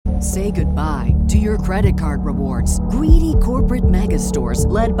Say goodbye to your credit card rewards. Greedy corporate mega stores,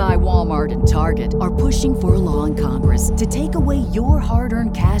 led by Walmart and Target, are pushing for a law in Congress to take away your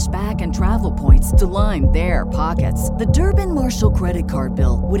hard-earned cash back and travel points to line their pockets. The Durbin-Marshall credit card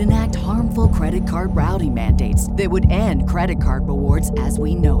bill would enact harmful credit card routing mandates that would end credit card rewards as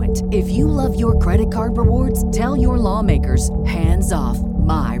we know it. If you love your credit card rewards, tell your lawmakers, hands off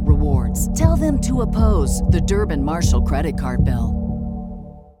my rewards. Tell them to oppose the Durbin-Marshall credit card bill.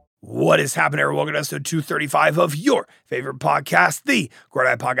 What is happening, everyone? Welcome to episode 235 of your favorite podcast, the Grow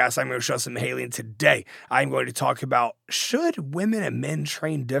Diet Podcast. I'm your host, Justin Mahaley, and today I'm going to talk about, should women and men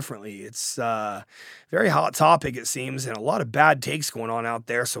train differently? It's a very hot topic, it seems, and a lot of bad takes going on out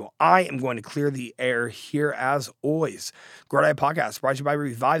there, so I am going to clear the air here as always. Grow Diet Podcast brought to you by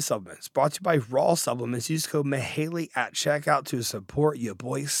Revive Supplements, brought to you by Raw Supplements. Use code Mahaley at checkout to support you,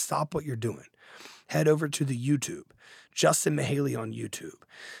 boys. Stop what you're doing. Head over to the YouTube. Justin Mahaley on YouTube.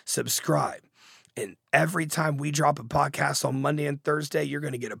 Subscribe. And every time we drop a podcast on Monday and Thursday, you're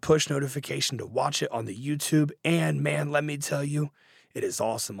going to get a push notification to watch it on the YouTube. And man, let me tell you, it is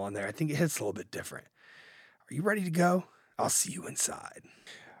awesome on there. I think it hits a little bit different. Are you ready to go? I'll see you inside.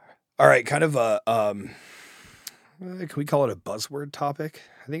 All right, kind of a, can we call it a buzzword topic?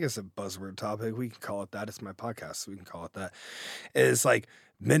 I think it's a buzzword topic. We can call it that. It's my podcast, so we can call it that. It's like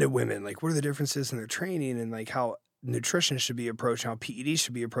men and women, like what are the differences in their training and like how nutrition should be approached, how PEDs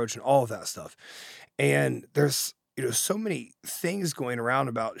should be approached, and all of that stuff. And there's, so many things going around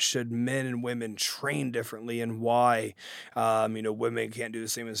about should men and women train differently and why, women can't do the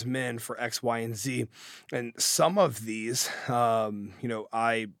same as men for X, Y, and Z. And some of these,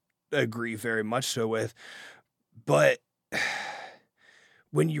 I agree very much so with, but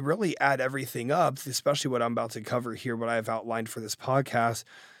when you really add everything up, especially what I'm about to cover here, what I've outlined for this podcast,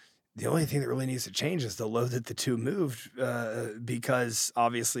 the only thing that really needs to change is the load that the two moved, because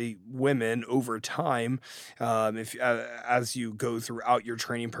obviously women over time, as you go throughout your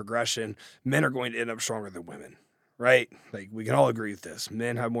training progression, men are going to end up stronger than women, right? Like we can all agree with this.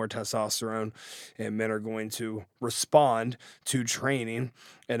 Men have more testosterone and men are going to respond to training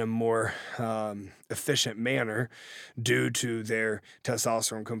in a more efficient manner due to their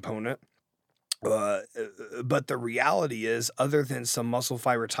testosterone component. But the reality is, other than some muscle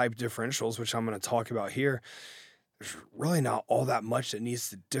fiber type differentials, which I'm going to talk about here, there's really not all that much that needs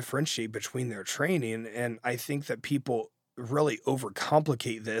to differentiate between their training. And I think that people really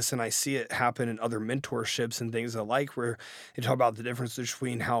overcomplicate this, and I see it happen in other mentorships and things alike where they talk about the difference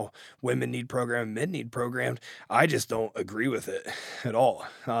between how women need programmed and men need programmed. I just don't agree with it at all.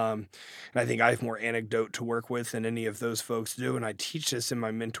 And I think I have more anecdote to work with than any of those folks do, and I teach this in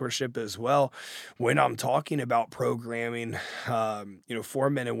my mentorship as well. When I'm talking about programming, for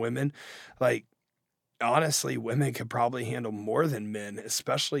men and women, like, honestly, women could probably handle more than men,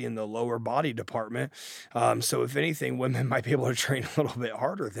 especially in the lower body department. So if anything, women might be able to train a little bit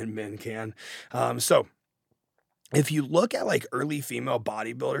harder than men can. So if you look at like early female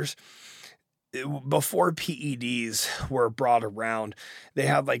bodybuilders, before PEDs were brought around, they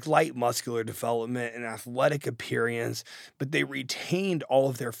had like light muscular development and athletic appearance, but they retained all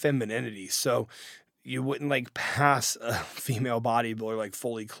of their femininity. So you wouldn't like pass a female bodybuilder like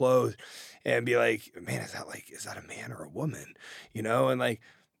fully clothed and be like, man, is that a man or a woman? And like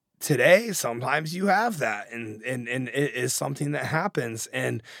today, sometimes you have that and it is something that happens.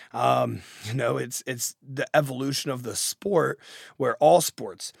 And, it's the evolution of the sport where all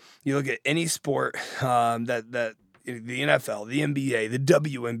sports, you look at any sport, that the NFL, the NBA, the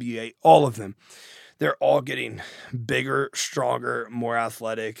WNBA, all of them, they're all getting bigger, stronger, more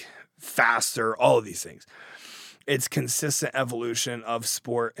athletic, faster, all of these things. It's consistent evolution of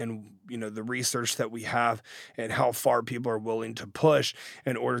sport and, the research that we have and how far people are willing to push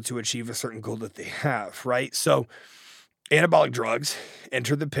in order to achieve a certain goal that they have, right? So anabolic drugs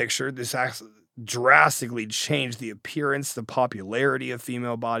enter the picture. This drastically changed the appearance, the popularity of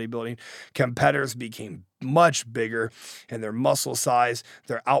female bodybuilding. Competitors became much bigger and their muscle size,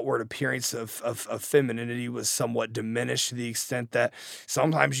 their outward appearance of femininity was somewhat diminished to the extent that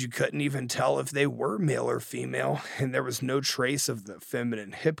sometimes you couldn't even tell if they were male or female, and there was no trace of the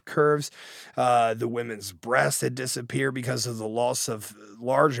feminine hip curves. The women's breasts had disappeared because of the loss of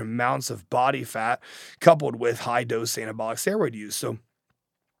large amounts of body fat coupled with high dose anabolic steroid use. So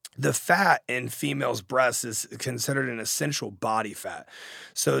the fat in females' breasts is considered an essential body fat.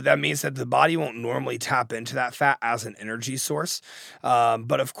 So that means that the body won't normally tap into that fat as an energy source.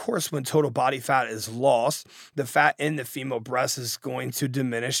 But of course, when total body fat is lost, the fat in the female breast is going to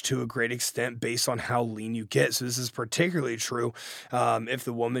diminish to a great extent based on how lean you get. So this is particularly true if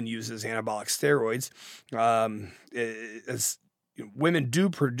the woman uses anabolic steroids. women do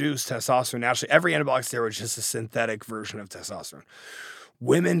produce testosterone naturally. Every anabolic steroid is just a synthetic version of testosterone.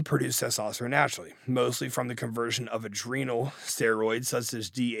 Women produce testosterone naturally, mostly from the conversion of adrenal steroids such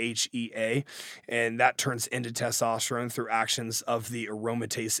as DHEA, and that turns into testosterone through actions of the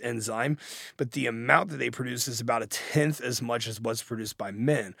aromatase enzyme. But the amount that they produce is about 1/10 as much as what's produced by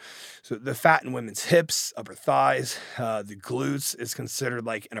men. So the fat in women's hips, upper thighs, the glutes is considered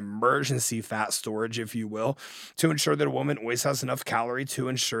like an emergency fat storage, if you will, to ensure that a woman always has enough calorie to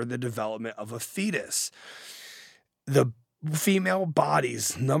ensure the development of a fetus. The female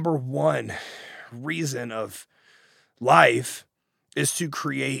body's number one reason of life is to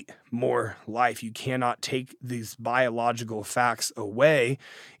create more life. You cannot take these biological facts away.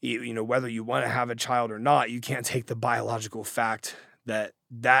 Whether you want to have a child or not, you can't take the biological fact that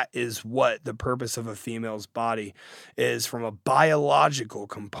is what the purpose of a female's body is from a biological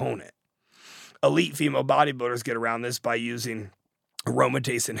component. Elite female bodybuilders get around this by using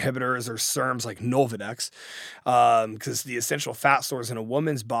aromatase inhibitors or SERMs like Nolvadex, because the essential fat stores in a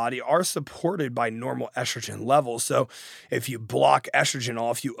woman's body are supported by normal estrogen levels. So if you block estrogen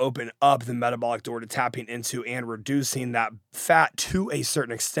off, you open up the metabolic door to tapping into and reducing that fat to a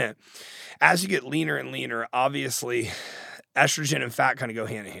certain extent. As you get leaner and leaner, obviously estrogen and fat kind of go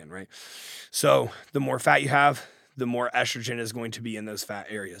hand in hand, right? So the more fat you have, the more estrogen is going to be in those fat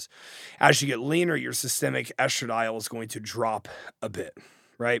areas. As you get leaner, your systemic estradiol is going to drop a bit,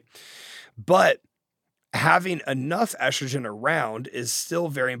 right? But having enough estrogen around is still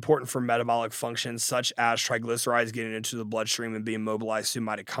very important for metabolic functions such as triglycerides getting into the bloodstream and being mobilized to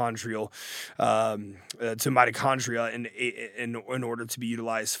mitochondria in order to be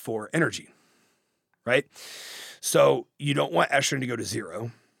utilized for energy, right? So you don't want estrogen to go to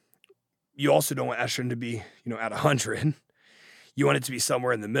zero. You also don't want estrogen to be, at 100. You want it to be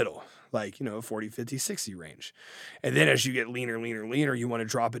somewhere in the middle, like, 40, 50, 60 range. And then as you get leaner, you want to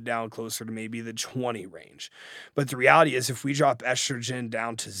drop it down closer to maybe the 20 range. But the reality is if we drop estrogen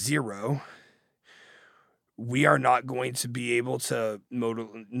down to zero, we are not going to be able to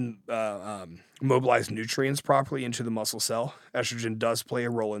mobilize nutrients properly into the muscle cell. Estrogen does play a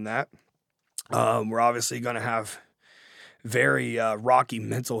role in that. We're obviously going to have very rocky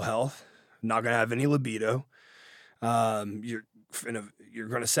mental health. Not going to have any libido. You're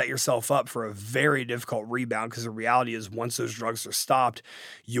going to set yourself up for a very difficult rebound because the reality is once those drugs are stopped,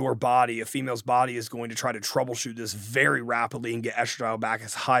 your body, a female's body, is going to try to troubleshoot this very rapidly and get estradiol back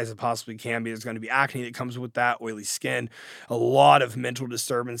as high as it possibly can be. There's going to be acne that comes with that, oily skin, a lot of mental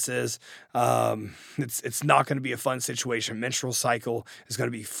disturbances. It's not going to be a fun situation. Menstrual cycle is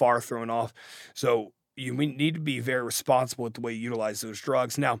going to be far thrown off. So we need to be very responsible with the way you utilize those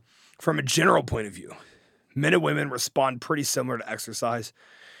drugs. Now, from a general point of view, men and women respond pretty similar to exercise.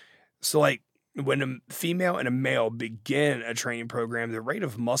 So like when a female and a male begin a training program, the rate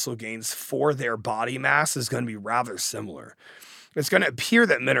of muscle gains for their body mass is going to be rather similar. It's going to appear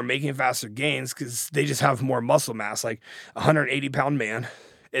that men are making faster gains because they just have more muscle mass. Like a 180-pound man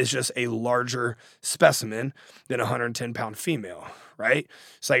is just a larger specimen than a 110-pound female, right?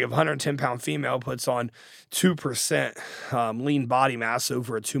 So like if a 110-pound female puts on 2% lean body mass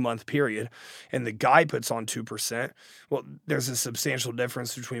over a 2-month period and the guy puts on 2%, well, there's a substantial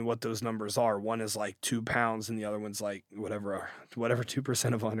difference between what those numbers are. One is like 2 pounds and the other one's like whatever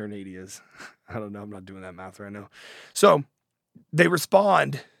 2% of 180 is. I don't know. I'm not doing that math right now. So they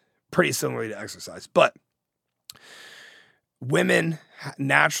respond pretty similarly to exercise, but women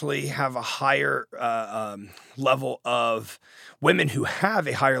naturally have a higher women who have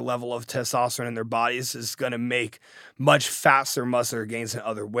a higher level of testosterone in their bodies is going to make much faster muscular gains than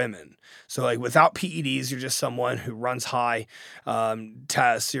other women. So like without PEDs, you're just someone who runs high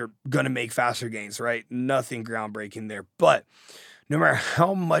tests, you're going to make faster gains, right? Nothing groundbreaking there. But no matter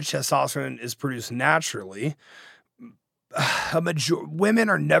how much testosterone is produced naturally, women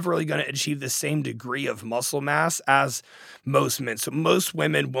are never really going to achieve the same degree of muscle mass as most men. So most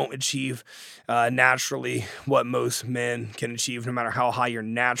women won't achieve naturally what most men can achieve, no matter how high your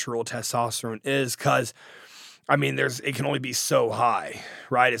natural testosterone is, because it can only be so high,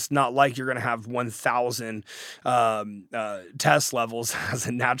 right? It's not like you're going to have 1,000 test levels as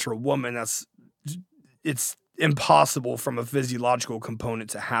a natural woman. It's impossible from a physiological component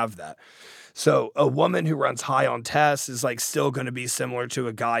to have that. So a woman who runs high on tests is like still going to be similar to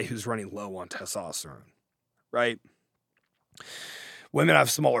a guy who's running low on testosterone, right? Women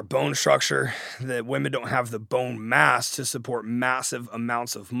have smaller bone structure. The women don't have the bone mass to support massive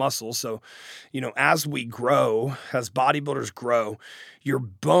amounts of muscle. So, as we grow, as bodybuilders grow, your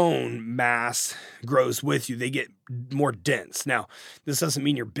bone mass grows with you. They get more dense. Now, this doesn't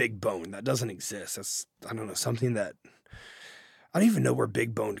mean you're big bone. That doesn't exist. That's, something that I don't even know where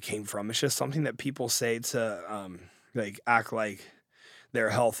big bone came from. It's just something that people say to act like their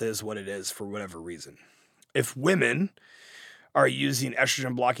health is what it is for whatever reason. If women are using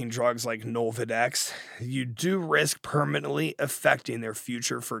estrogen blocking drugs like Nolvadex, you do risk permanently affecting their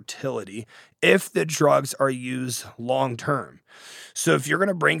future fertility if the drugs are used long term. So if you're going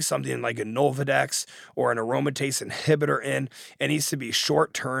to bring something like a Nolvadex or an aromatase inhibitor in, it needs to be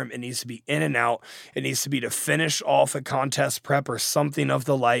short term, it needs to be in and out, it needs to be to finish off a contest prep or something of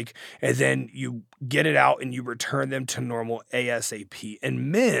the like, and then you get it out and you return them to normal ASAP.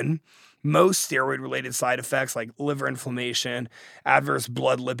 And men, most steroid-related side effects like liver inflammation, adverse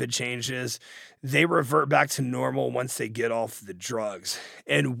blood lipid changes, they revert back to normal once they get off the drugs.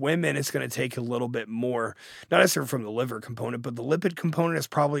 And women, it's going to take a little bit more, not necessarily from the liver component, but the lipid component is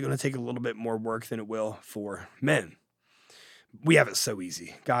probably going to take a little bit more work than it will for men. We have it so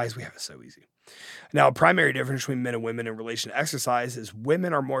easy. Guys, we have it so easy. Now, a primary difference between men and women in relation to exercise is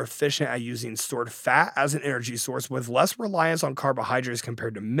women are more efficient at using stored fat as an energy source with less reliance on carbohydrates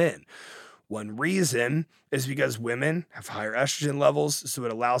compared to men. One reason is because women have higher estrogen levels, so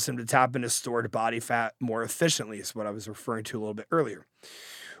it allows them to tap into stored body fat more efficiently, is what I was referring to a little bit earlier.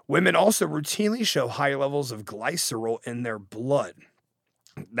 Women also routinely show higher levels of glycerol in their blood.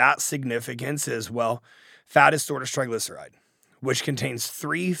 That significance is, well, fat is stored as triglyceride, which contains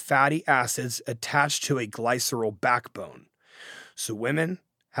 3 fatty acids attached to a glycerol backbone. So women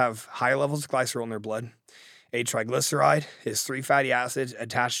have higher levels of glycerol in their blood. A triglyceride is 3 fatty acids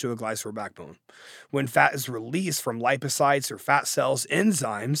attached to a glycerol backbone. When fat is released from lipocytes or fat cells,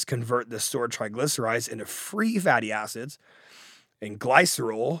 enzymes convert the stored triglycerides into free fatty acids, and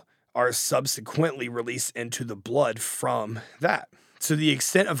glycerol are subsequently released into the blood from that. So the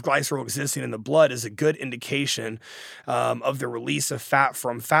extent of glycerol existing in the blood is a good indication of the release of fat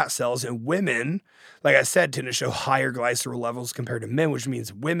from fat cells. And women, like I said, tend to show higher glycerol levels compared to men, which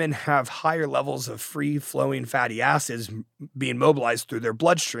means women have higher levels of free-flowing fatty acids being mobilized through their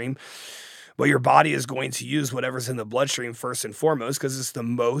bloodstream. Well, your body is going to use whatever's in the bloodstream first and foremost because it's the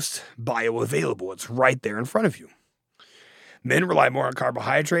most bioavailable. It's right there in front of you. Men rely more on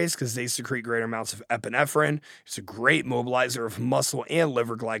carbohydrates because they secrete greater amounts of epinephrine. It's a great mobilizer of muscle and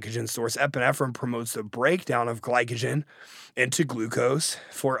liver glycogen stores. Epinephrine promotes the breakdown of glycogen into glucose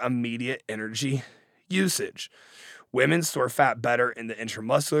for immediate energy usage. Women store fat better in the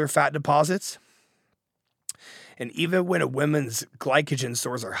intramuscular fat deposits. And even when a woman's glycogen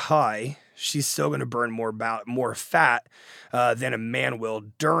stores are high, she's still going to burn more fat than a man will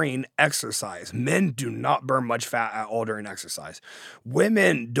during exercise. Men do not burn much fat at all during exercise.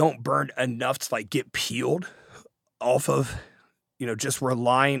 Women don't burn enough to get peeled off of, just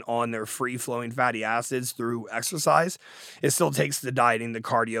relying on their free-flowing fatty acids through exercise. It still takes the dieting, the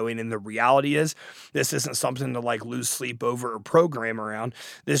cardioing, and the reality is this isn't something to lose sleep over or program around.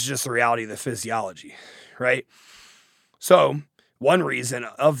 This is just the reality of the physiology, right? So one reason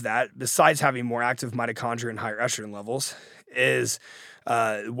of that, besides having more active mitochondria and higher estrogen levels, is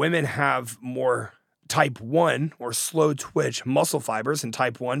women have more type 1 or slow twitch muscle fibers, and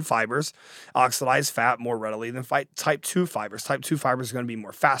type 1 fibers oxidize fat more readily than type 2 fibers. Type 2 fibers are going to be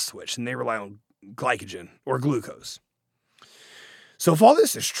more fast twitch, and they rely on glycogen or glucose. So if all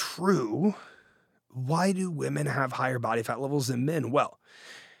this is true, why do women have higher body fat levels than men? Well,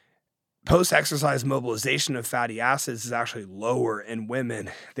 post-exercise mobilization of fatty acids is actually lower in women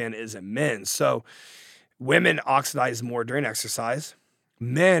than is in men. So women oxidize more during exercise.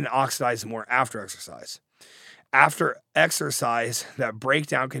 Men oxidize more after exercise. After exercise, that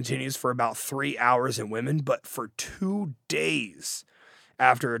breakdown continues for about 3 hours in women, but for 2 days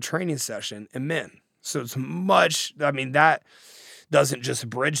after a training session in men. So it's that doesn't just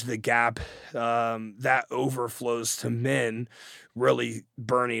bridge the gap, that overflows to men really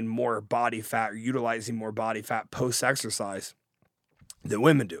burning more body fat or utilizing more body fat post-exercise than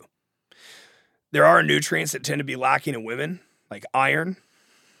women do. There are nutrients that tend to be lacking in women, like iron,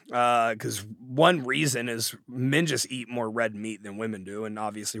 because one reason is men just eat more red meat than women do, and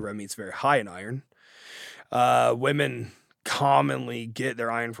obviously red meat's very high in iron. Women commonly get their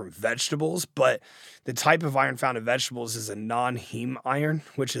iron from vegetables, but the type of iron found in vegetables is a non-heme iron,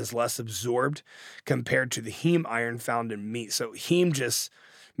 which is less absorbed compared to the heme iron found in meat. So heme just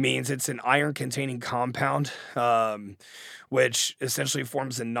means it's an iron-containing compound, which essentially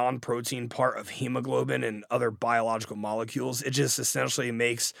forms a non-protein part of hemoglobin and other biological molecules. It just essentially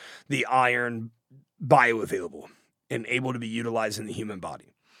makes the iron bioavailable and able to be utilized in the human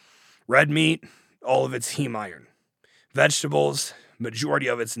body. Red meat, all of it's heme iron. Vegetables, majority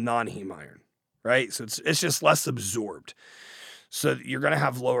of it's non-heme iron, right? So it's just less absorbed. So you're going to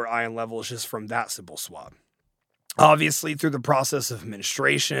have lower iron levels just from that simple swab. Obviously, through the process of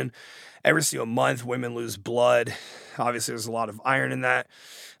menstruation, every single month, women lose blood. Obviously, there's a lot of iron in that.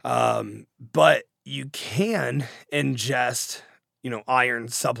 But you can ingest, iron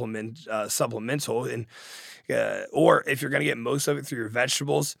supplemental, and or if you're going to get most of it through your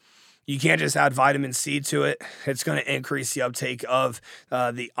vegetables, you can't just add vitamin C to it. It's going to increase the uptake of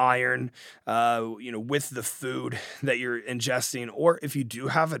the iron, with the food that you're ingesting. Or if you do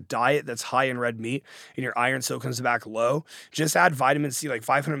have a diet that's high in red meat and your iron still comes back low, just add vitamin C, like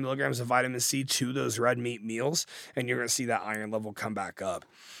 500 milligrams of vitamin C to those red meat meals, and you're going to see that iron level come back up.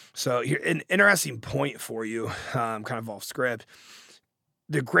 So here, an interesting point for you, kind of off script.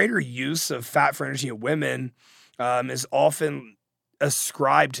 The greater use of fat for energy in women is often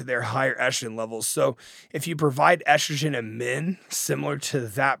ascribed to their higher estrogen levels. So if you provide estrogen in men similar to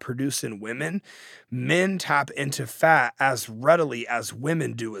that produced in women, men tap into fat as readily as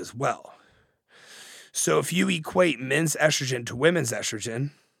women do as well. So if you equate men's estrogen to women's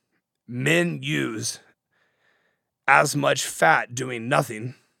estrogen, men use as much fat doing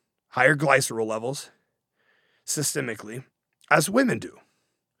nothing, higher glycerol levels systemically, as women do.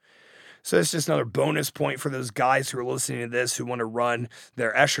 So it's just another bonus point for those guys who are listening to this who want to run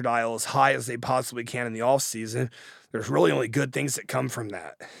their estradiol as high as they possibly can in the off season. There's really only good things that come from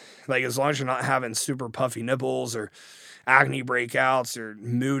that. Like, as long as you're not having super puffy nipples or acne breakouts or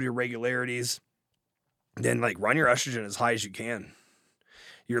mood irregularities, then run your estrogen as high as you can.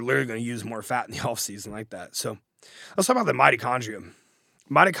 You're literally going to use more fat in the off season like that. So let's talk about the mitochondria.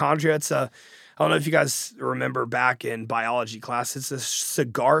 Mitochondria, it's I don't know if you guys remember back in biology class, it's a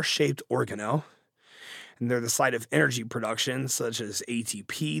cigar-shaped organelle, and they're the site of energy production, such as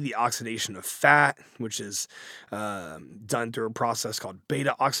ATP, the oxidation of fat, which is done through a process called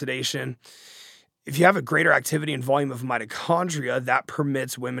beta oxidation. If you have a greater activity and volume of mitochondria, that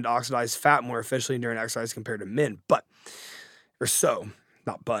permits women to oxidize fat more efficiently during exercise compared to men. This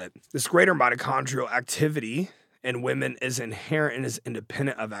greater mitochondrial activity in women is inherent and is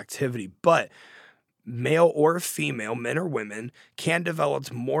independent of activity, but male or female, men or women, can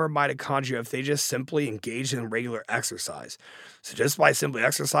develop more mitochondria if they just simply engage in regular exercise. So just by simply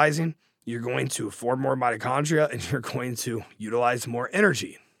exercising, you're going to form more mitochondria and you're going to utilize more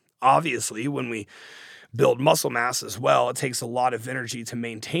energy. Obviously, when we build muscle mass as well, it takes a lot of energy to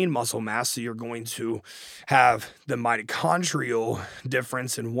maintain muscle mass. So you're going to have the mitochondrial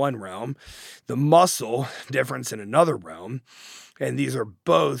difference in one realm, the muscle difference in another realm, and these are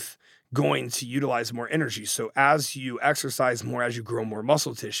both going to utilize more energy. So as you exercise more, as you grow more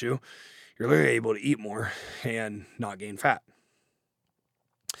muscle tissue, you're literally able to eat more and not gain fat.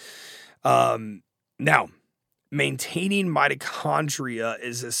 Now, maintaining mitochondria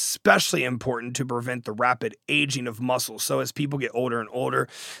is especially important to prevent the rapid aging of muscles. So as people get older and older,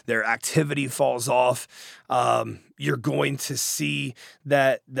 their activity falls off. You're going to see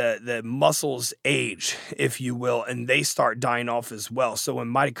that the muscles age, if you will, and they start dying off as well. So when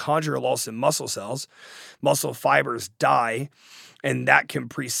mitochondria are lost in muscle cells, muscle fibers die, and that can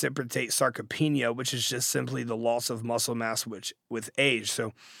precipitate sarcopenia, which is just simply the loss of muscle mass with age.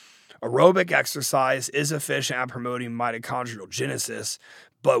 So aerobic exercise is efficient at promoting mitochondrial genesis,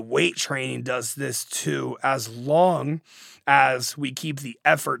 but weight training does this too, as long as we keep the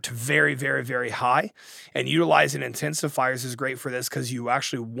effort very, very, very high. And utilizing intensifiers is great for this because you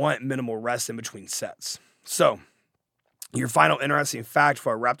actually want minimal rest in between sets. So, your final interesting fact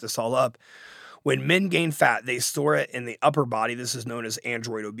before I wrap this all up: when men gain fat, they store it in the upper body. This is known as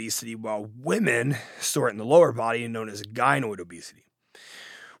android obesity, while women store it in the lower body, known as gynoid obesity.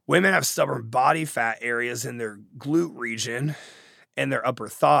 Women have stubborn body fat areas in their glute region and their upper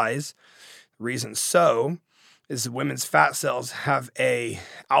thighs. The reason so is that women's fat cells have a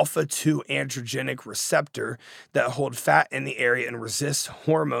alpha-2 androgenic receptor that hold fat in the area and resist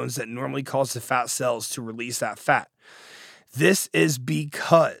hormones that normally cause the fat cells to release that fat. This is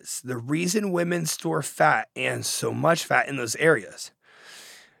because the reason women store fat, and so much fat in those areas,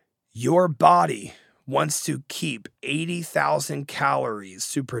 your body wants to keep 80,000 calories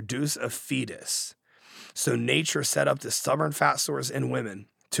to produce a fetus. So nature set up the stubborn fat stores in women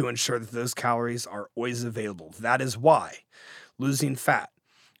to ensure that those calories are always available. That is why losing fat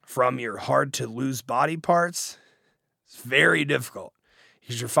from your hard to lose body parts is very difficult,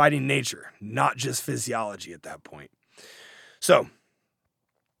 because you're fighting nature, not just physiology at that point. So,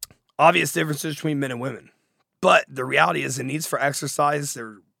 obvious differences between men and women. But the reality is the needs for exercise,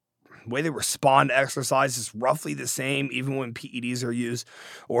 the way they respond to exercise is roughly the same, even when PEDs are used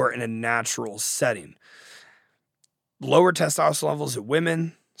or in a natural setting. Lower testosterone levels in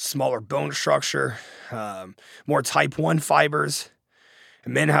women, smaller bone structure, more type 1 fibers,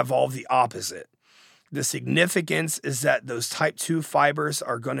 and men have all of the opposite. The significance is that those type 2 fibers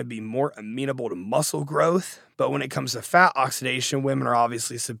are going to be more amenable to muscle growth, but when it comes to fat oxidation, women are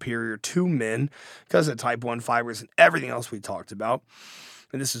obviously superior to men because of type 1 fibers and everything else we talked about.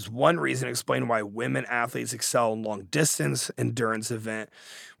 And this is one reason to explain why women athletes excel in long distance endurance event,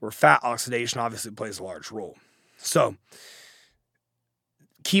 where fat oxidation obviously plays a large role. So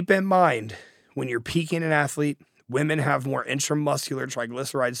keep in mind, when you're peaking an athlete, women have more intramuscular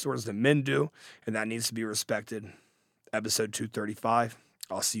triglyceride stores than men do, and that needs to be respected. Episode 235.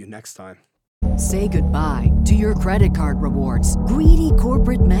 I'll see you next time. Say goodbye to your credit card rewards. Greedy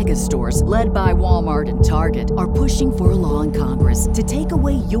corporate mega stores, led by Walmart and Target, are pushing for a law in Congress to take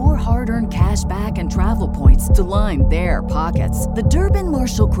away your hard-earned cash back and travel points to line their pockets. The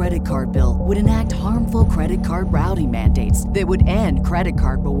Durbin-Marshall credit card bill would enact harmful credit card routing mandates that would end credit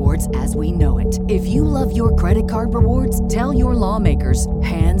card rewards as we know it. If you love your credit card rewards, tell your lawmakers,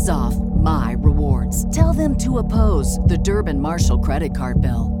 hands off my rewards. Tell them to oppose the Durbin-Marshall credit card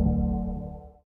bill.